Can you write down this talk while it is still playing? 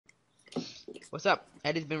What's up?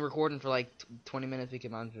 Eddie's been recording for like 20 minutes. We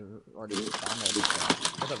can already.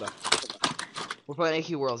 What's up, though? We're playing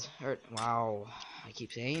AQ Worlds. Wow, I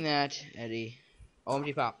keep saying that, Eddie.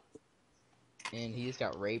 omgpop. And he just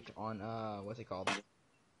got raped on what's it called?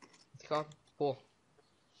 What's it called? Pool.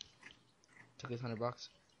 Took his $100.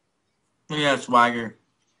 Yeah, swagger.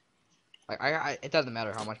 Like it doesn't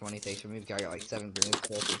matter how much money it takes from me because I got like 7 grand.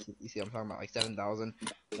 You see what I'm talking about? Like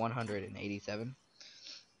 7,187.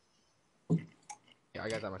 Yeah, I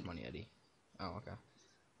got that much money, Eddie. Oh, okay.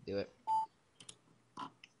 Do it.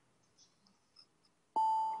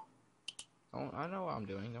 Oh, I know what I'm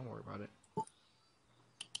doing. Don't worry about it.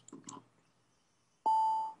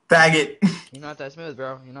 Faggot. You're not that smooth,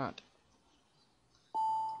 bro. You're not.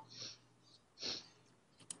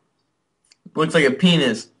 Looks like a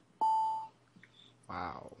penis.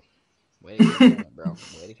 Wow. Way to kill the moment, bro.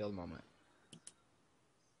 Way to kill the moment.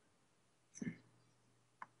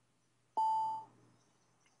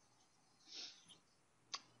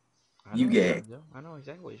 You gay. I know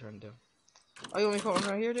exactly what you're trying to do. Oh, you want me to put one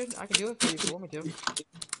right here, dude? I can do it for you if you want me to.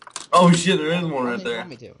 Oh shit, there is one right Only if you there. want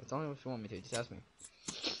me to. It's only if you want me to. Just ask me.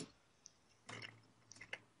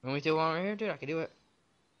 You want me to do one right here, dude? I can do it.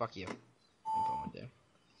 Fuck you. Put one there.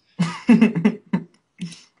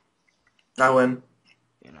 I win.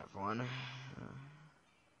 You're not fun.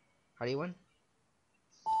 How do you win?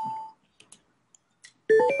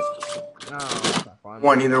 No, that's not fun.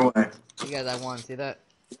 One either way. You guys, I won. See that?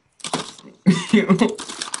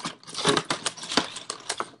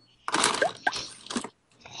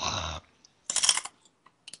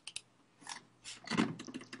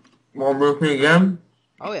 Want to me again?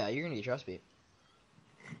 Oh yeah, you're gonna get trust beat.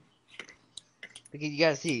 Because you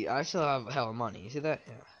gotta see, I still have hella money. You see that?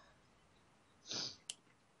 Yeah.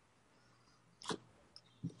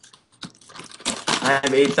 I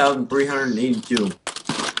have 8,382.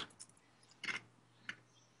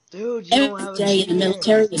 Dude, you don't have day in the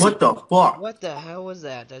military. What the fuck? What the hell was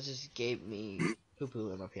that? That just gave me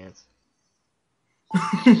poo-poo in my pants.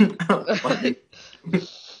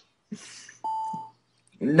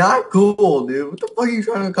 Not cool, dude. What the fuck are you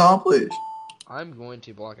trying to accomplish? I'm going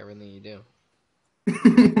to block everything you do.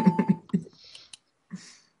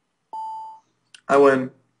 I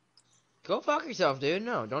win. Go fuck yourself, dude.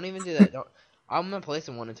 No, don't even do that. Don't. I'm gonna play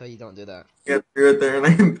someone until you don't do that. Get right there and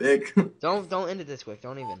I can pick. Don't end it this quick.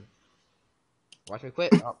 Don't even. Watch me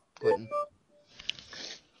quit. Oh, quitting.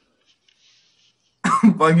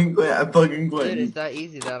 I'm fucking quit. I fucking Dude, quit. it's that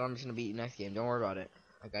easy that I'm just gonna beat you next game. Don't worry about it.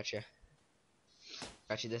 I got you.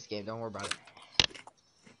 Got you this game. Don't worry about it.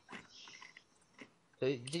 So,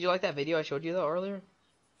 did you like that video I showed you though earlier?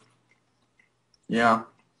 Yeah.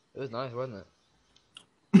 It was nice, wasn't it?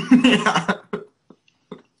 Yeah.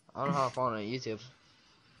 I don't know how I found it on YouTube.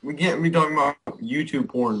 We can't be talking about YouTube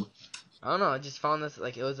porn. I don't know. I just found this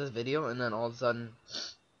like it was this video, and then all of a sudden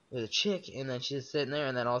there's a chick, and then she's sitting there,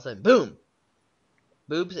 and then all of a sudden, boom,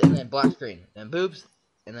 boobs, and then black screen, then boobs,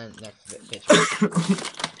 and then next picture.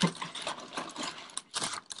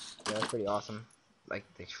 Yeah, that's pretty awesome. Like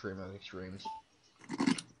the extreme of extremes.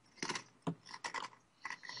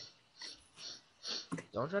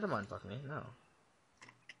 Don't try to mindfuck me, no.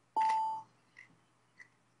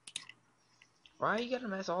 Why you gotta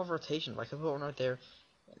mess all of rotation? Like I put one right there.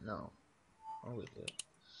 No. Always do it.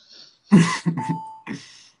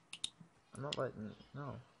 I'm not letting.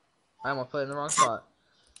 No. I almost put it in the wrong spot.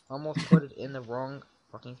 Almost put it in the wrong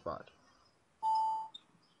fucking spot.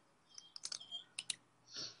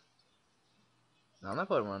 No, I'm not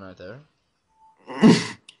putting one right there.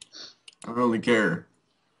 I don't really care.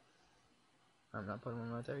 I'm not putting one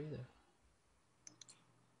right there either.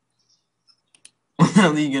 What the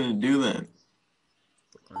hell are you gonna do then?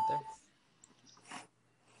 Put one right there.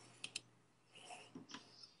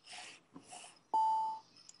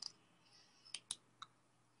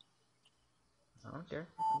 I don't care.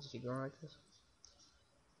 I'll just keep going like this.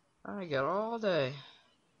 I got all day.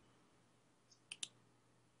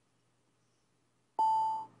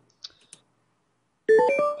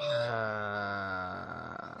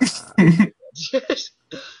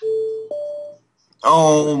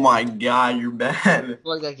 Oh my god, you're bad.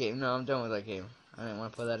 Fuck that game. No, I'm done with that game. I didn't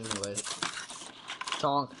want to play that anyways.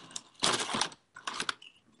 Tonk.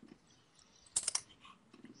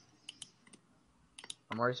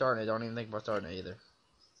 I'm already starting it. Don't even think about starting it either.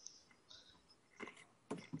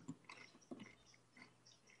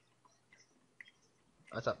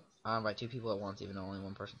 What's up? I invite 2 people at once, even though only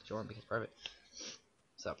 1 person can join because private.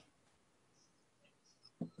 What's up?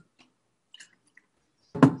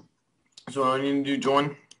 So I need to do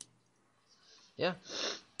join? Yeah.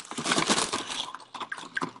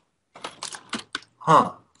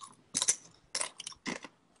 Huh.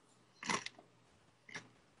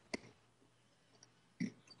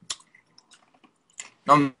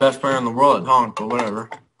 I'm the best player in the world at Honk, but whatever.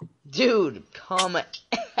 Dude, come at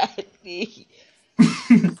me.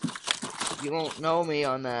 You don't know me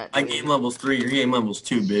on that, My dude. game level's 3, your game level's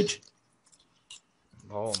 2, bitch.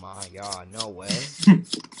 Oh my god, no way.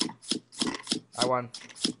 I won.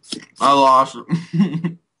 I lost.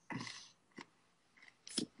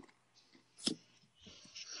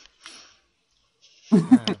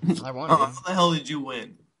 I won, Oh, dude. how the hell did you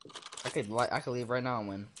win? I could leave right now and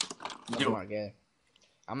win. I'm not gay.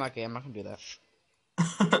 I'm not gay. I'm not gonna do that.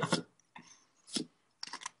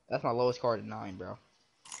 That's my lowest card at 9, bro.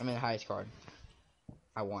 I mean the highest card.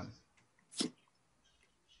 I won.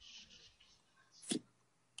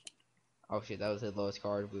 Oh shit, that was his lowest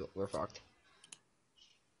card. We're fucked.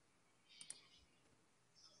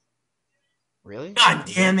 Really? God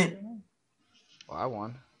damn it. Well, I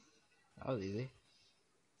won. That was easy.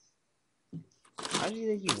 How did you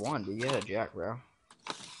think you won, dude? You had a jack, bro.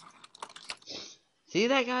 See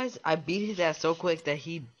that, guys? I beat his ass so quick that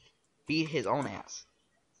he beat his own ass.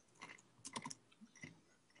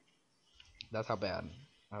 That's how bad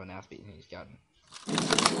I have an ass beating he's gotten.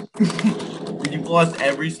 You've lost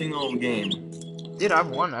every single game. Dude, I've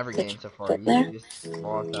won every game so far. You just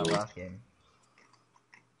lost that last game.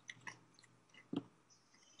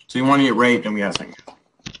 So you want to get raped, I'm guessing.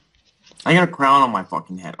 I got a crown on my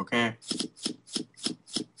fucking head, okay?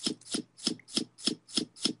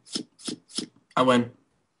 I win.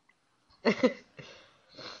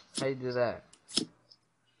 How you do that? I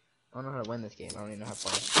don't know how to win this game. I don't even know how to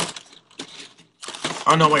play.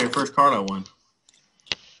 Oh no, wait, your first card I won.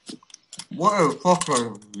 What the fuck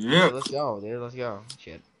are Yeah, let's go, dude. Let's go.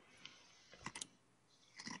 Shit.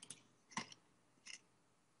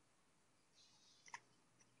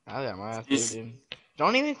 I got my ass beat, dude.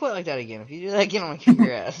 Don't even quit like that again. If you do that again, I'm gonna kick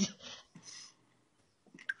your ass.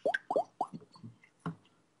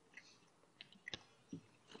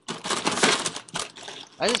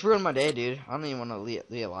 I just ruined my day, dude. I don't even want to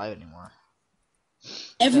be alive anymore.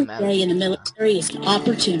 Every day in the military is an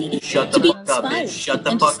opportunity Shut to the be fuck up, bitch. inspired Shut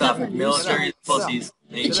the and fuck discover up. new Military is skills. pussies.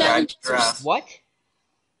 They The drag challenges your are ass. What?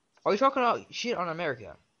 Are you talking about shit on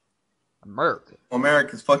America? Merc.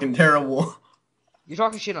 America's fucking terrible. You're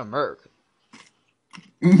talking shit on Merc.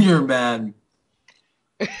 You're bad.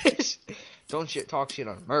 Don't talk shit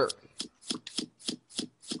on Merc.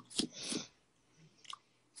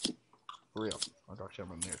 For real. Don't talk shit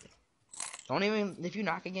on America. Don't even, if you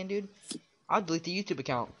knock again, dude, I'll delete the YouTube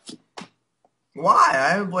account. Why? I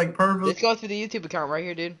have like perfect. Let's go through the YouTube account right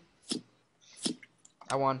here, dude.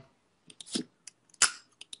 I won.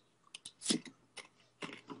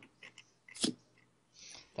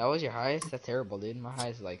 That was your highest? That's terrible, dude. My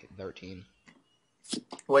highest is like 13.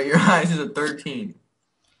 Wait, your highest is a 13.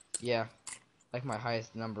 Yeah. Like my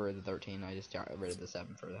highest number is a 13. I just got rid of the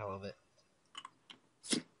 7 for the hell of it.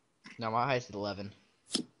 No, my highest is 11.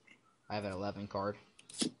 I have an 11 card.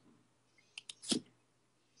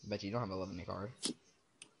 Bet you don't have an 11 card.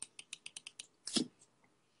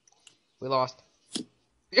 We lost.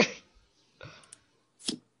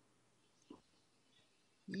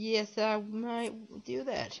 Yes, I might do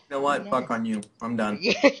that. You know what? Fuck on you. I'm done.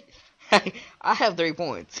 I have 3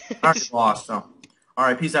 points. I already lost, so.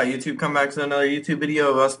 Alright, peace out, YouTube. Come back to another YouTube video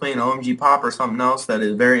of us playing OMG Pop or something else that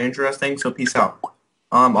is very interesting, so peace out. Peace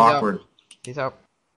out. Awkward. Peace out.